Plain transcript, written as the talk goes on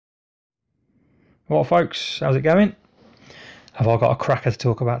Well, folks, how's it going? Have I got a cracker to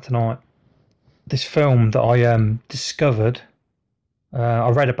talk about tonight? This film that I discovered, I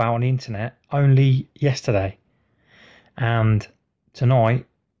read about on the internet only yesterday, and tonight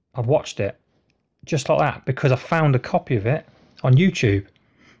I've watched it just like that because I found a copy of it on YouTube,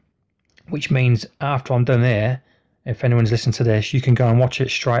 which means after I'm done here, if anyone's listened to this, you can go and watch it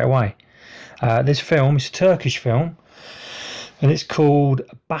straight away. This film is a Turkish film, and it's called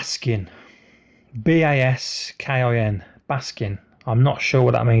Baskin. Baskin. Baskin. I'm not sure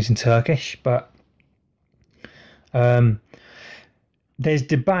what that means in Turkish, but there's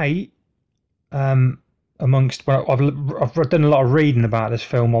debate amongst. Well, I've done a lot of reading about this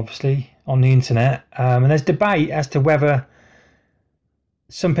film, obviously, on the internet, and there's debate as to whether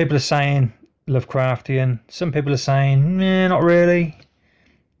some people are saying Lovecraftian, some people are saying, not really.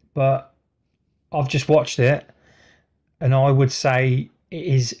 But I've just watched it, and I would say it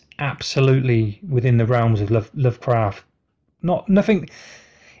is absolutely within the realms of Lovecraft. Nothing,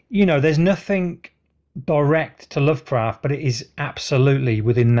 there's nothing direct to Lovecraft, but it is absolutely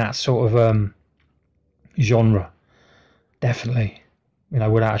within that sort of genre, definitely,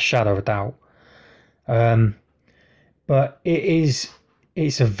 without a shadow of a doubt. But it's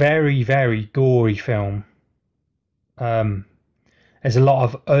a very, very gory film. There's a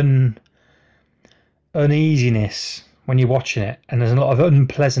lot of uneasiness when you're watching it, and there's a lot of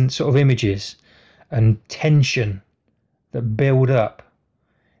unpleasant sort of images and tension that build up.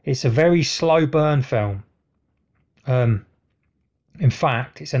 It's a very slow burn film. In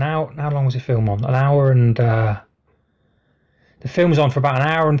fact, it's an hour. How long was the film on? An hour and the film's on for about an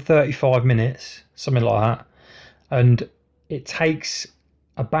hour and 35 minutes, something like that, and it takes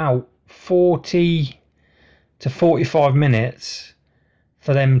about 40 to 45 minutes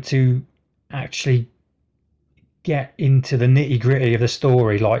for them to actually get into the nitty-gritty of the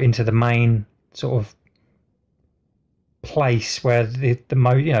story, like into the main sort of place where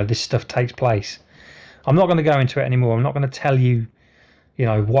this stuff takes place. I'm not going to go into it anymore. I'm not going to tell you,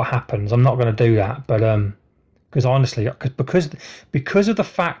 what happens. I'm not going to do that. But because honestly, because of the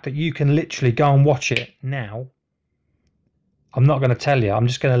fact that you can literally go and watch it now, I'm not going to tell you. I'm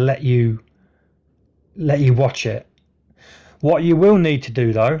just going to let you watch it. What you will need to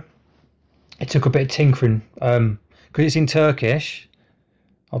do though, it took a bit of tinkering, because it's in Turkish.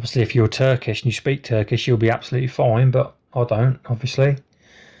 Obviously, if you're Turkish and you speak Turkish, you'll be absolutely fine, but I don't, obviously.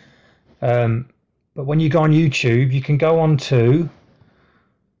 But when you go on YouTube, you can go on to...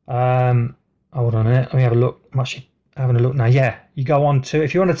 hold on a minute, let me have a look. I'm actually having a look now. Yeah, you go on to...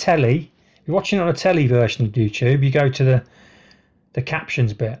 If you're on a telly, if you're watching it on a telly version of YouTube, you go to the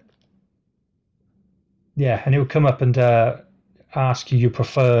captions bit. Yeah, and it will come up and ask you your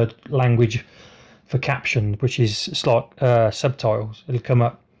preferred language for caption, which is like subtitles. It'll come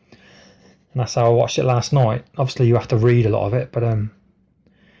up, and that's how I watched it last night. Obviously you have to read a lot of it, but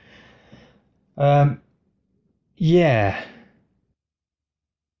yeah.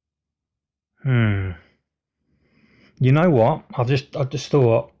 You know what, I just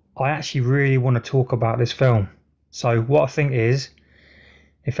thought I actually really want to talk about this film. So what I think is,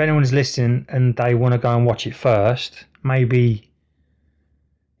 if anyone's listening and they want to go and watch it first, maybe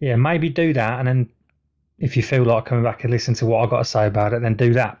do that, and then if you feel like coming back and listen to what I've got to say about it, then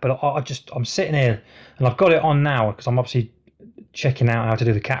do that. But I'm sitting here and I've got it on now because I'm obviously checking out how to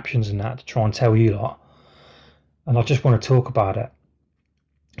do the captions and that to try and tell you lot, and I just want to talk about it.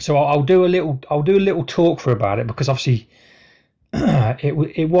 So I'll do a little talk for about it, because obviously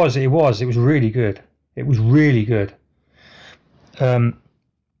it was really good. It was really good.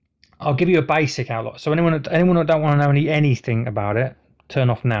 I'll give you a basic outline. So anyone that don't want to know anything about it, turn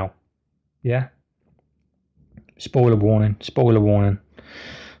off now. Yeah. Spoiler warning.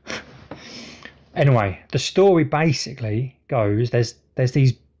 Anyway, the story basically goes, there's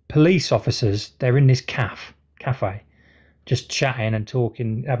these police officers. They're in this cafe, just chatting and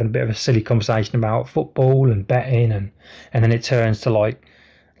talking, having a bit of a silly conversation about football and betting, and then it turns to like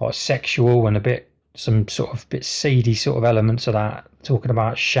sexual and some sort of bit seedy sort of elements of that, talking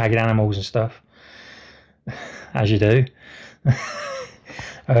about shagging animals and stuff, as you do.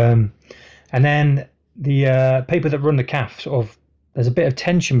 And then the people that run the cafe, there's a bit of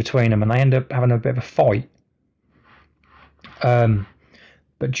tension between them, and they end up having a bit of a fight.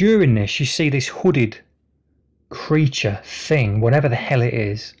 But during this, you see this hooded creature thing, whatever the hell it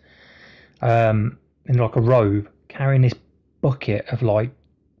is, in like a robe, carrying this bucket of like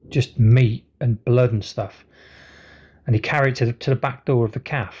just meat and blood and stuff, and he carried it to the back door of the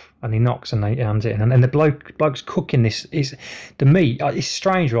cafe, and he knocks and he hands it in, and then the bloke's cooking this. Is the meat? It's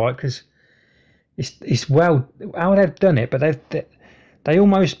strange, right? Because it's well how they've done it, but they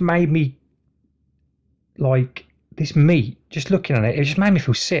almost made me like this meat, just looking at it, it just made me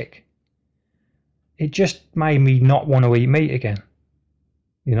feel sick. It just made me not want to eat meat again.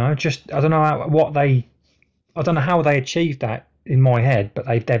 You know, just, I don't know I don't know how they achieved that in my head, but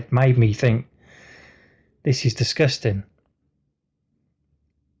they've made me think this is disgusting.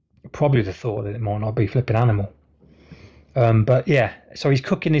 Probably the thought that it might not be flipping animal. But yeah, so he's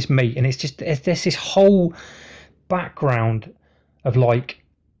cooking this meat, and there's this whole background of like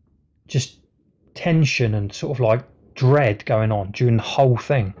just tension and sort of like dread going on during the whole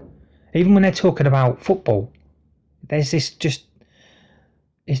thing. Even when they're talking about football, there's just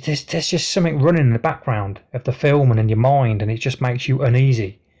something running in the background of the film and in your mind, and it just makes you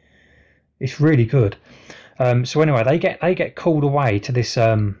uneasy. It's really good. So anyway, they get called away to this.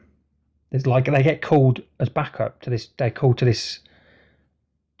 It's like they get called as backup to this. They're called to this.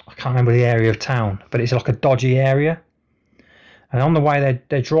 I can't remember the area of town, but it's like a dodgy area. And on the way,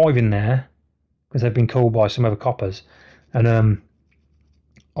 they're driving there because they've been called by some other coppers. And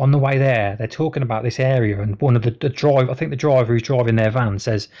on the way there, they're talking about this area. And one of the driver, I think the driver who's driving their van,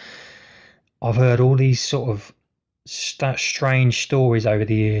 says, "I've heard all these sort of strange stories over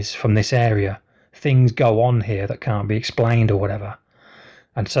the years from this area. Things go on here that can't be explained or whatever."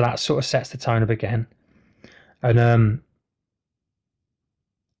 And so that sort of sets the tone up again. And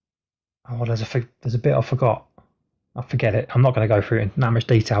there's a bit I forgot. I forget it. I'm not going to go through it in that much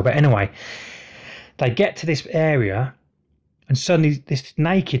detail. But anyway, they get to this area, and suddenly this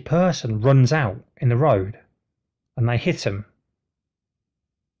naked person runs out in the road, and they hit him.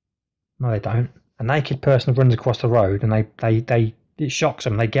 No, they don't. A naked person runs across the road, and it shocks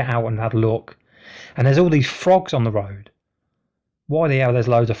them. They get out and have a look, and there's all these frogs on the road. Why the hell there's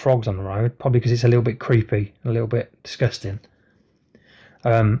loads of frogs on the road? Probably because it's a little bit creepy, a little bit disgusting.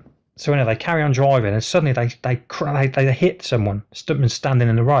 So anyway, they carry on driving, and suddenly they hit someone standing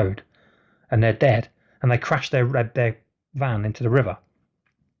in the road, and they're dead, and they crash their van into the river.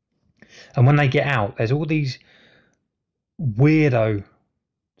 And when they get out, there's all these weirdo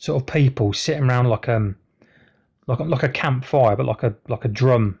sort of people sitting around like a campfire, but like a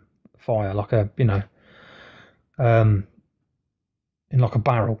drum fire, like a, you know, in like a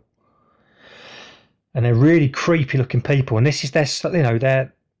barrel. And they're really creepy looking people, and this is their, you know,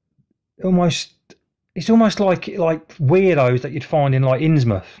 they're almost, it's almost like weirdos that you'd find in like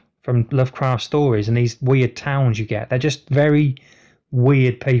Innsmouth from Lovecraft stories, and these weird towns you get. They're just very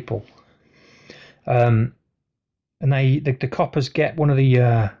weird people. And the coppers get one of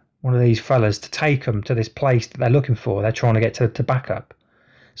these fellas to take them to this place that they're looking for. They're trying to get to backup.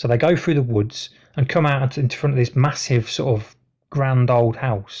 So they go through the woods and come out in front of this massive sort of grand old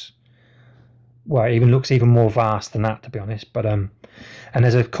house. Well, it even looks even more vast than that, to be honest. But and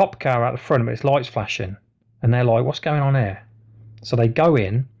there's a cop car out the front, but its lights flashing, and they're like, "What's going on here?" So they go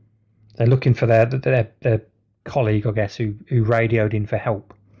in. They're looking for their colleague, I guess, who radioed in for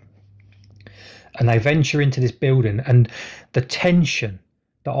help. And they venture into this building, and the tension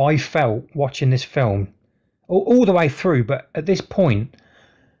that I felt watching this film all the way through. But at this point,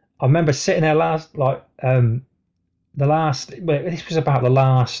 I remember sitting there this was about the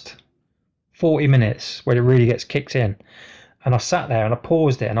last 40 minutes where it really gets kicked in, and I sat there and I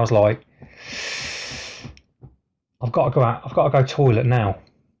paused it, and I was like, I've got to go out, I've got to go toilet now,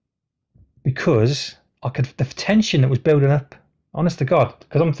 because the tension that was building up, honest to God,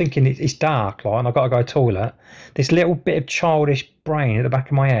 because I'm thinking it's dark, like, and I've got to go toilet. This little bit of childish brain at the back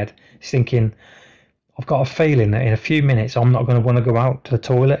of my head is thinking, I've got a feeling that in a few minutes I'm not going to want to go out to the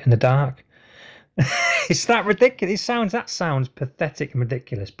toilet in the dark. It's that ridiculous. That sounds pathetic and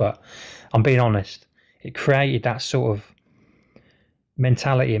ridiculous, but I'm being honest. It created that sort of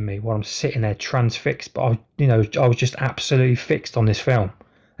mentality in me while I'm sitting there transfixed. But I was just absolutely fixed on this film,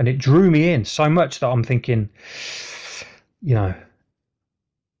 and it drew me in so much that I'm thinking, you know,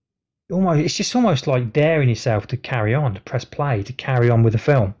 it's just almost like daring yourself to carry on, to press play, to carry on with the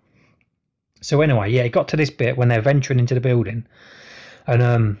film. So anyway, yeah, it got to this bit when they're venturing into the building, and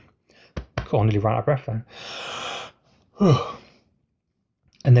I nearly ran out of breath then.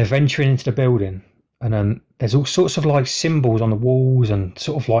 And they're venturing into the building, and there's all sorts of like symbols on the walls and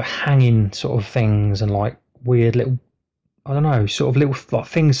sort of like hanging sort of things, and like weird little, I don't know, sort of little like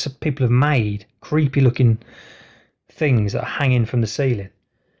things people have made, creepy looking things that are hanging from the ceiling.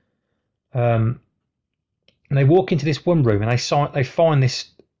 And they walk into this one room, and they find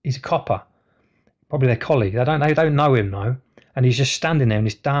this, he's a copper, probably their colleague. They don't know him though, and he's just standing there in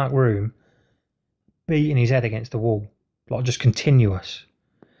this dark room, beating his head against the wall, like just continuous.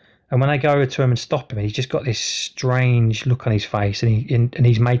 And when they go over to him and stop him, he's just got this strange look on his face, and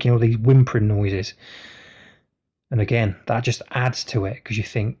he's making all these whimpering noises. And again, that just adds to it, because you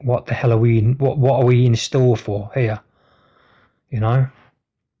think, what the hell are we in, what are we in store for here? You know?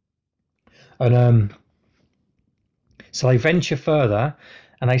 And so they venture further,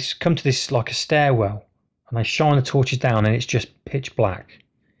 and they come to this like a stairwell, and they shine the torches down, and it's just pitch black.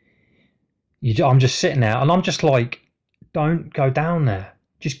 I'm just sitting there, and I'm just like, don't go down there.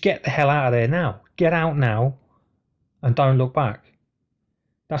 Just get the hell out of there now. Get out now, and don't look back.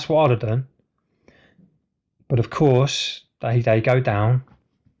 That's what I'd have done. But of course, they go down,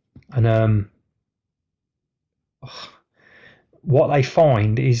 and what they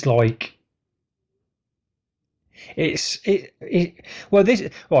find is like, this is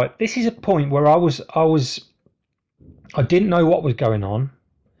a point where I didn't know what was going on,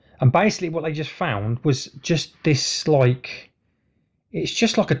 and basically what they just found was just this, like, it's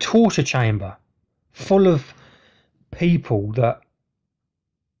just like a torture chamber full of people that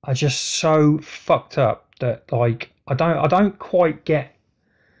are just so fucked up that, like, I don't quite get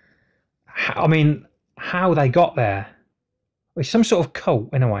how they got there. It's some sort of cult,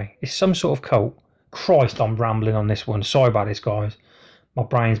 anyway. It's some sort of cult. Christ, I'm rambling on this one. Sorry about this, guys. My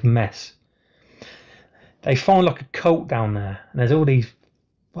brain's a mess. They find like a cult down there, and there's all these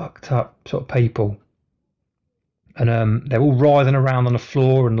fucked up sort of people, and they're all writhing around on the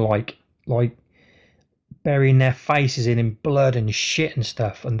floor and like burying their faces in blood and shit and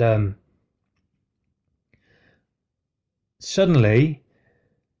stuff. And suddenly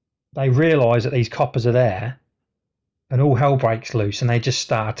they realise that these coppers are there, and all hell breaks loose, and they just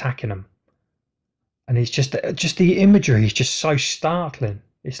start attacking them. And it's just the imagery is just so startling.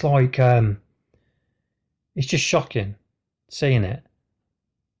 It's like it's just shocking seeing it,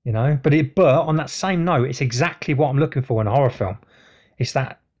 you know. But on that same note, it's exactly what I'm looking for in a horror film. It's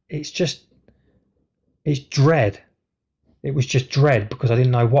dread. It was just dread, because I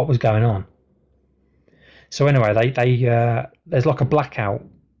didn't know what was going on. So anyway, they there's like a blackout,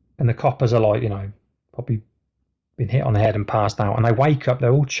 and the coppers are like, you know, probably been hit on the head and passed out, and they wake up.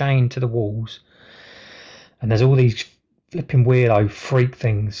 They're all chained to the walls. And there's all these flipping weirdo freak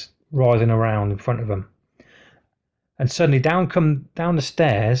things writhing around in front of them. And suddenly down the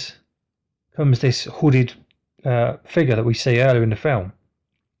stairs comes this hooded figure that we see earlier in the film.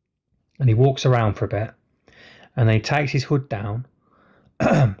 And he walks around for a bit, and then he takes his hood down,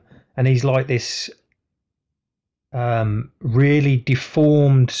 and he's like this really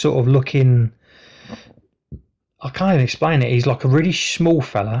deformed sort of looking, I can't even explain it. He's like a really small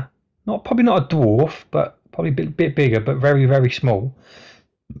fella, probably not a dwarf, but probably a bit bigger, but very, very small,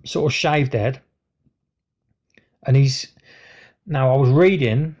 sort of shaved head. And now I was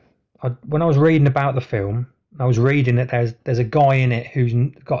reading, when I was reading about the film, I was reading that there's a guy in it who's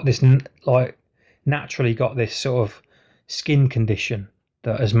got this, like, naturally got this sort of skin condition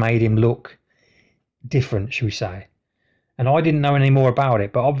that has made him look different, shall we say. And I didn't know any more about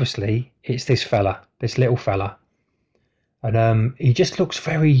it, but obviously it's this little fella. And he just looks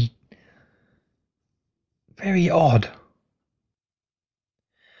very, very odd.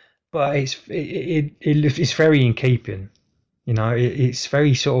 But it's very in keeping, you know. It's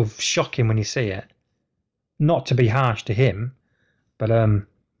very sort of shocking when you see it. Not to be harsh to him, but and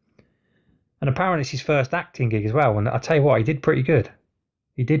apparently it's his first acting gig as well. And I tell you what, he did pretty good.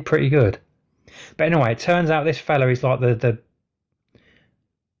 But anyway, it turns out this fella is like the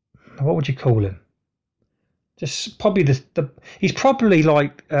what would you call him? Just probably he's probably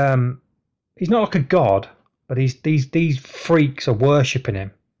like he's not like a god, but these freaks are worshipping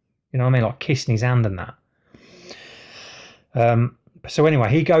him. You know what I mean? Like kissing his hand and that. So anyway,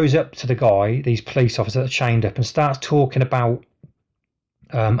 he goes up to the guy, these police officers that are chained up, and starts talking about,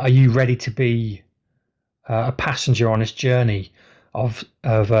 are you ready to be a passenger on this journey of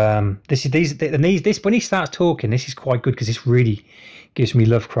this when he starts talking, this is quite good, because this really gives me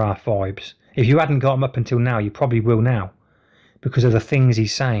Lovecraft vibes. If you hadn't got him up until now, you probably will now, because of the things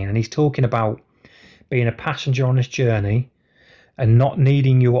he's saying. And he's talking about being a passenger on this journey and not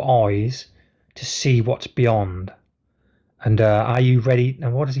needing your eyes to see what's beyond. And are you ready?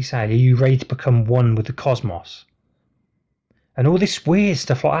 And what does he say? Are you ready to become one with the cosmos? And all this weird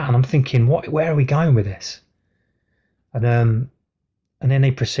stuff like that. And I'm thinking, where are we going with this? And then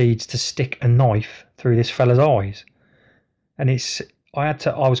he proceeds to stick a knife through this fella's eyes. And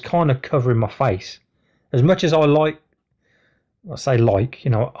I was kind of covering my face. As much as I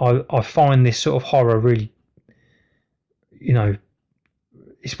find this sort of horror really, you know,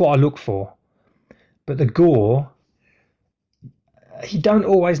 it's what I look for. But the gore, you don't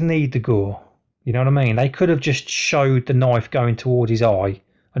always need the gore. You know what I mean? They could have just showed the knife going towards his eye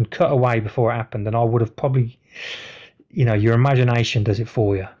and cut away before it happened, and I would have probably, you know, your imagination does it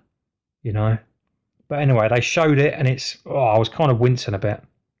for you, you know. But anyway, they showed it, and I was kind of wincing a bit.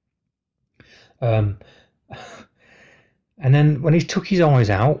 And then when he took his eyes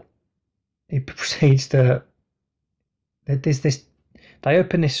out, he proceeds to. There's this. They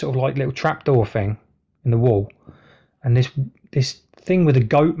open this sort of like little trapdoor thing in the wall, and this thing with a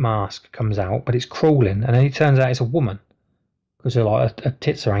goat mask comes out, but it's crawling, and then it turns out it's a woman because her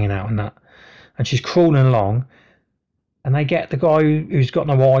tits are hanging out and that, and she's crawling along, and they get the guy who's got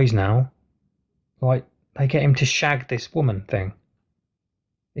no eyes now, like they get him to shag this woman thing.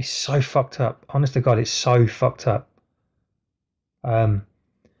 It's so fucked up. Honest to God, it's so fucked up. And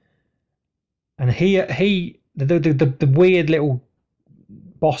the weird little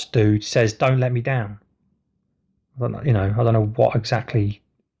boss dude says, "Don't let me down." I don't know what exactly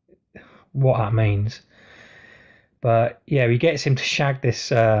what that means, but yeah, he gets him to shag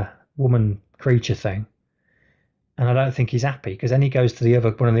this woman creature thing, and I don't think he's happy, because then he goes to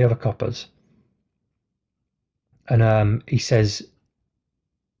one of the other coppers, and he says,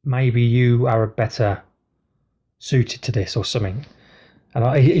 "Maybe you are better suited to this," or something. And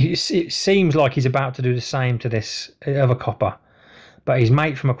it seems like he's about to do the same to this other copper, but his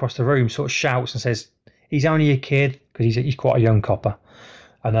mate from across the room sort of shouts and says he's only a kid, because he's quite a young copper,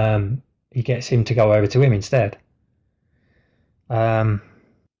 and he gets him to go over to him instead. And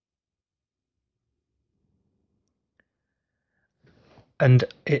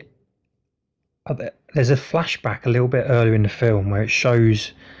there's a flashback a little bit earlier in the film where it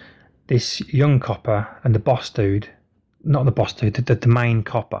shows this young copper and the boss dude. Not the boss dude, the main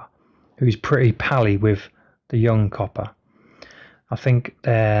copper, who's pretty pally with the young copper. I think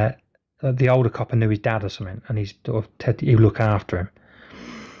the older copper knew his dad or something, and he's sort of he look after him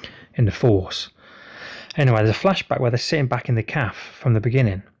in the force. Anyway, there's a flashback where they're sitting back in the cafe from the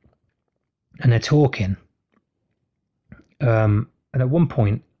beginning, and they're talking. And at one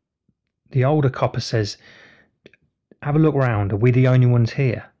point, the older copper says, "Have a look round. Are we the only ones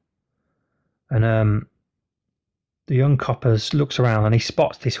here?" And the young copper looks around and he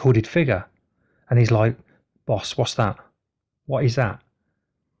spots this hooded figure, and he's like, "Boss, what's that? What is that?"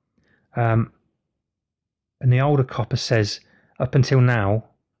 And the older copper says, "Up until now,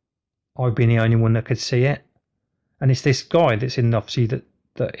 I've been the only one that could see it." And it's this guy that's in obviously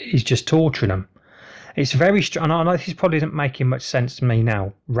that he's just torturing them. It's very strange. And I know this probably isn't making much sense to me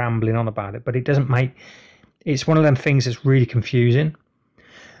now, rambling on about it, but it doesn't make. It's one of them things that's really confusing.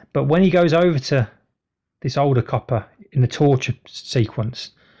 But when he goes over to this older copper in the torture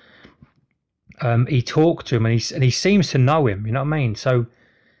sequence, he talked to him, and he seems to know him. You know what I mean? So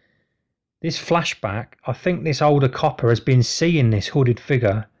this flashback, I think this older copper has been seeing this hooded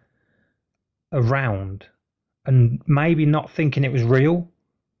figure around, and maybe not thinking it was real.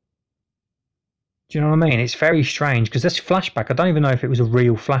 Do you know what I mean? It's very strange, because this flashback, I don't even know if it was a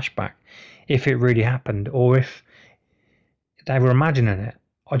real flashback, if it really happened, or if they were imagining it.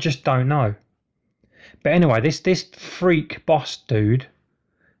 I just don't know. But anyway, this freak boss dude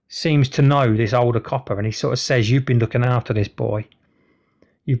seems to know this older copper, and he sort of says, "You've been looking after this boy.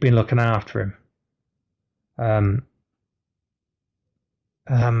 You've been looking after him."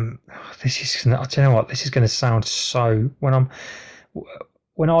 This is, I don't know what, this is going to sound so,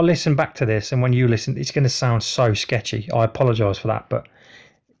 when I listen back to this and when you listen, it's going to sound so sketchy. I apologise for that, but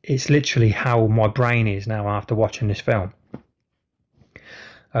it's literally how my brain is now after watching this film.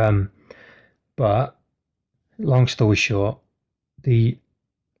 But long story short, the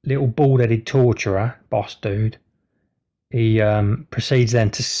little bald-headed torturer, boss dude, he proceeds then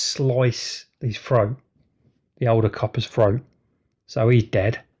to slice his throat, the older copper's throat. So he's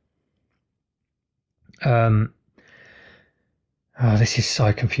dead. This is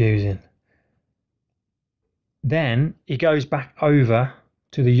so confusing. Then he goes back over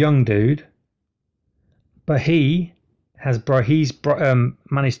to the young dude, but he's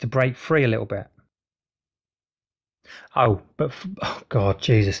managed to break free a little bit. Oh God,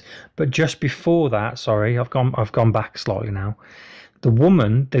 Jesus! But just before that, sorry, I've gone back slightly now. The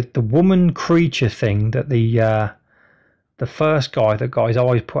woman creature thing that the first guy that got his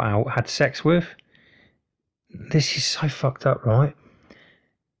eyes put out had sex with. This is so fucked up, right?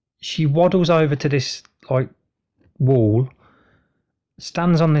 She waddles over to this like wall,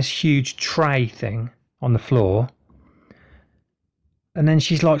 stands on this huge tray thing on the floor, and then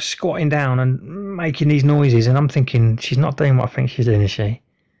she's like squatting down and making these noises, and I'm thinking, she's not doing what I think she's doing, is she?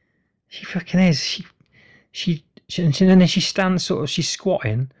 She fucking is. And then she stands sort of, she's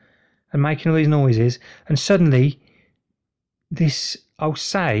squatting and making all these noises, and suddenly this, I'll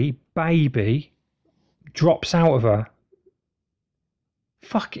say, baby drops out of her.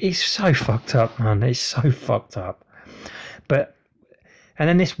 Fuck, it's so fucked up, man. It's so fucked up. But And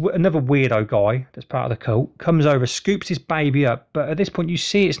then another weirdo guy that's part of the cult comes over, scoops his baby up, but at this point you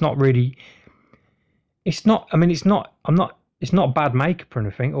see it's not really. It's not. I mean, it's not. I'm not. It's not bad makeup or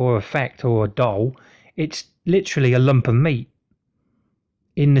anything, or effect, or a doll. It's literally a lump of meat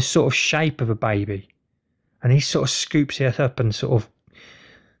in the sort of shape of a baby, and he sort of scoops it up and sort of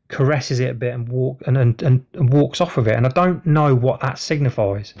caresses it a bit and walks off of it. And I don't know what that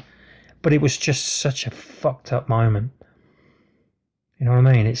signifies, but it was just such a fucked up moment. You know what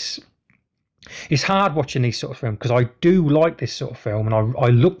I mean? It's hard watching these sort of films because I do like this sort of film and I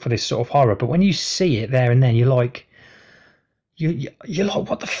look for this sort of horror. But when you see it there and then, you're like, you're like,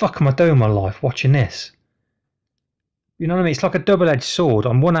 what the fuck am I doing with my life watching this? You know what I mean? It's like a double-edged sword.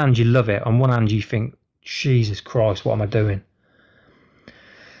 On one hand, you love it. On one hand, you think, Jesus Christ, what am I doing?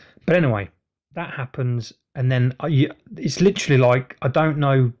 But anyway, that happens, and then it's literally like, I don't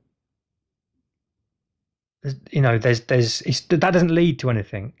know. You know, that doesn't lead to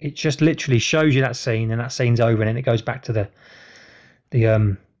anything. It just literally shows you that scene, and that scene's over, and then it goes back to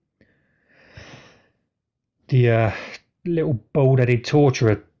the little bald-headed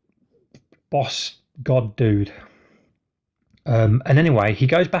torturer boss god dude. And anyway, he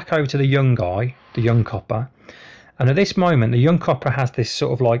goes back over to the young guy, the young copper, and at this moment, the young copper has this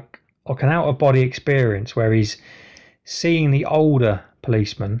sort of like an out-of-body experience where he's seeing the older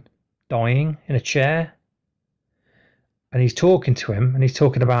policeman dying in a chair. And he's talking to him, and he's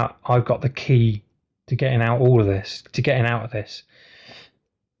talking about, I've got the key to getting out of this.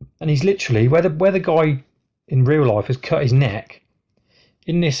 And he's literally, where the guy in real life has cut his neck,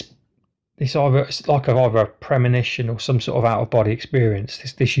 in this either, it's like either a premonition or some sort of out of body experience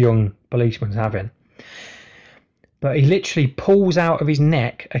this young policeman's having. But he literally pulls out of his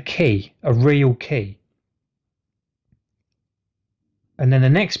neck a key, a real key. And then the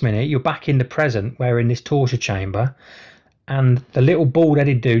next minute, you're back in the present, where in this torture chamber. And the little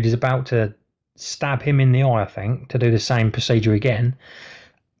bald-headed dude is about to stab him in the eye, I think, to do the same procedure again.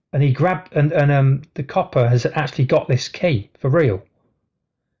 And he grabbed, and the copper has actually got this key for real.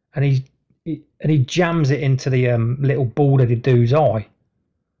 And he jams it into the little bald-headed dude's eye,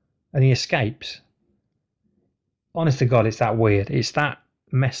 and he escapes. Honest to God, it's that weird. It's that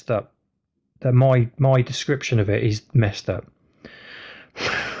messed up that my description of it is messed up.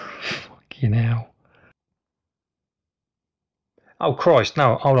 Fucking hell. Oh Christ,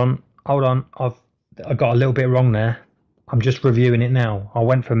 no, hold on. I got a little bit wrong there. I'm just reviewing it now. I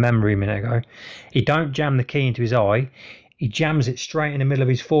went from memory a minute ago. He don't jam the key into his eye. He jams it straight in the middle of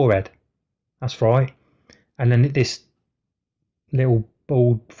his forehead. That's right. And then this little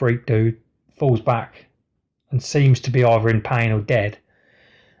bald freak dude falls back and seems to be either in pain or dead.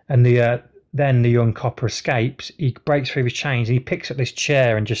 And then the young copper escapes. He breaks through his chains. And he picks up this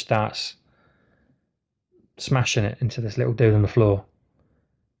chair and just starts smashing it into this little dude on the floor.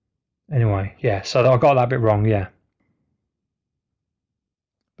 Anyway, yeah, so I got that bit wrong, yeah.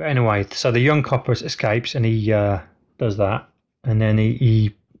 But anyway, so the young copper escapes, and he does that, and then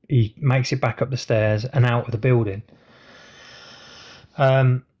he makes it back up the stairs and out of the building.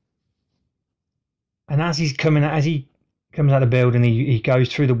 And as he comes out of the building, he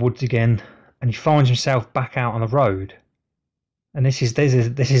goes through the woods again, and he finds himself back out on the road. And this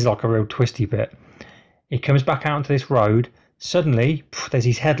is like a real twisty bit. He comes back out onto this road. Suddenly, there's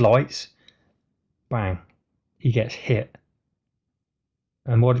his headlights. Bang! He gets hit.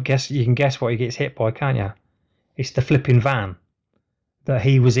 And you can guess what he gets hit by, can't you? It's the flipping van that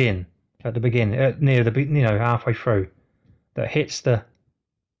he was in at the beginning, near the halfway through, that hits the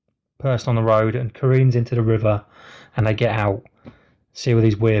person on the road and careens into the river, and they get out. See all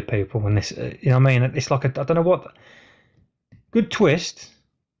these weird people, and this, you know what I mean? It's like I don't know what. Good twist,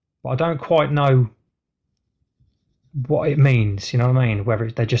 but I don't quite know what it means, you know what I mean? Whether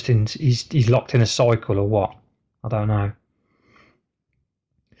they're just he's locked in a cycle or what, I don't know.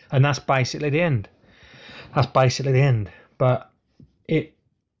 And that's basically the end. But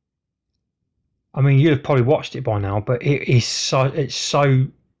I mean, you've probably watched it by now, but it's so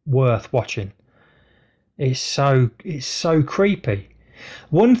worth watching. It's so creepy.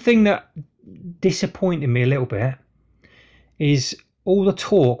 One thing that disappointed me a little bit is all the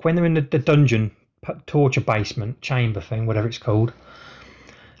talk when they're in the dungeon, torture basement, chamber thing, whatever it's called.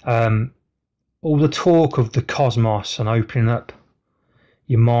 All the talk of the cosmos and opening up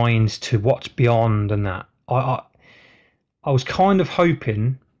your minds to what's beyond and that. I was kind of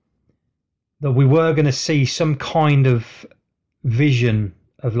hoping that we were going to see some kind of vision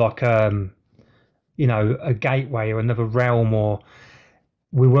of like a gateway or another realm, or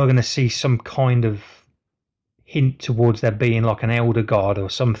we were going to see some kind of hint towards there being like an elder god or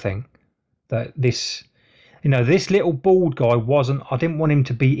something. That this, You know, this little bald guy wasn't. I didn't want him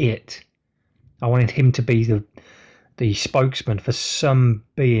to be it. I wanted him to be the spokesman for some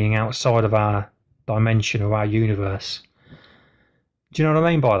being outside of our dimension or our universe. Do you know what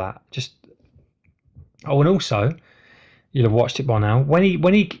I mean by that? Just and also, you'll have watched it by now. When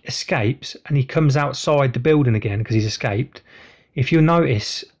he escapes and he comes outside the building again because he's escaped, if you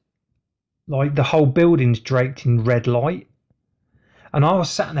notice, like the whole building's draped in red light. And I was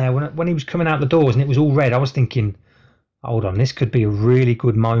sat there when he was coming out the doors and it was all red. I was thinking, hold on, this could be a really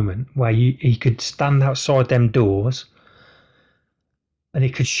good moment where he could stand outside them doors and he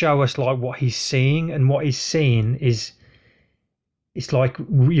could show us like what he's seeing. And what he's seeing is, it's like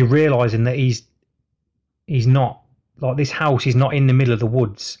you're realising that he's not, like this house is not in the middle of the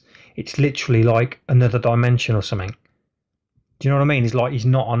woods. It's literally like another dimension or something. Do you know what I mean? It's like he's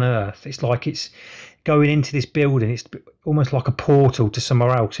not on Earth. It's like it's going into this building. It's almost like a portal to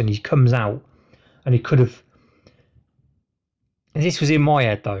somewhere else, and he comes out and he could have, and this was in my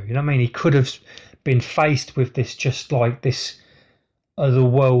head though, you know what I mean? He could have been faced with this, just like this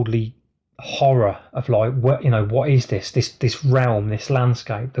otherworldly horror of like, what, you know, what is this realm, this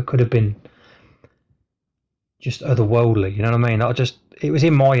landscape that could have been just otherworldly, you know what I mean? It was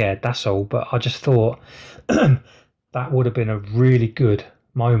in my head, that's all, but I just thought that would have been a really good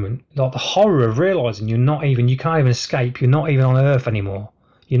moment. Like the horror of realising you can't even escape, you're not even on Earth anymore.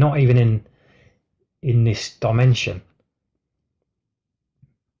 You're not even in this dimension.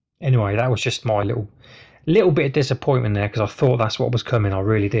 Anyway, that was just my little bit of disappointment there, because I thought that's what was coming. I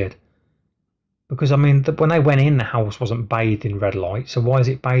really did. Because I mean, when they went in, the house wasn't bathed in red light, so why is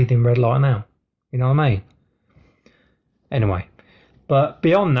it bathed in red light now? You know what I mean? Anyway, but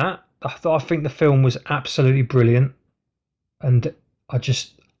beyond that, I think the film was absolutely brilliant, and I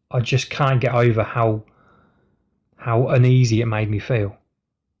just can't get over how uneasy it made me feel.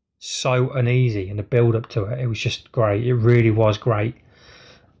 So uneasy, and the build up to it was just great. It really was great,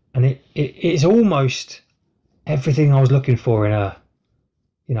 and it's almost everything I was looking for in a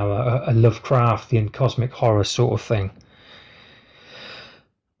Lovecraftian cosmic horror sort of thing.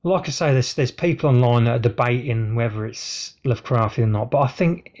 Like I say, there's people online that are debating whether it's Lovecraftian or not, but I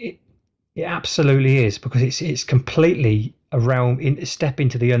think it absolutely is, because it's completely a realm, a step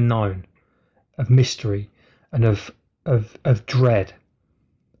into the unknown, of mystery and of dread,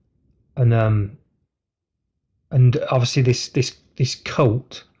 and obviously this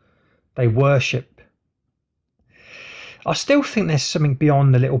cult, they worship. I still think there's something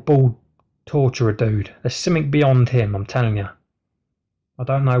beyond the little bald torturer dude. There's something beyond him, I'm telling you. I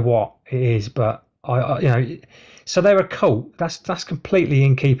don't know what it is, but I so they're a cult. That's completely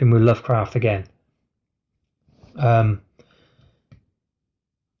in keeping with Lovecraft again.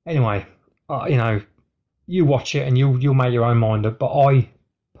 Anyway, you watch it and you'll make your own mind up. But I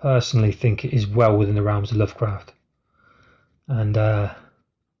personally think it is well within the realms of Lovecraft. And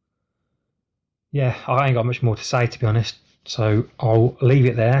yeah, I ain't got much more to say, to be honest. So I'll leave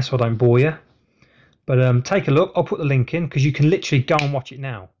it there so I don't bore you. But take a look. I'll put the link in, because you can literally go and watch it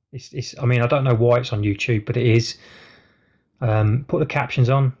now. I mean, I don't know why it's on YouTube, but it is. Put the captions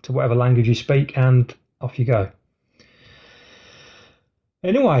on to whatever language you speak, and off you go.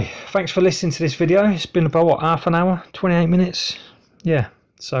 Anyway, thanks for listening to this video. It's been about, what, half an hour, 28 minutes? Yeah,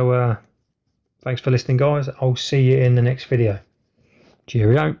 so thanks for listening, guys. I'll see you in the next video.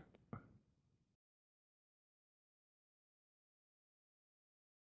 Cheerio.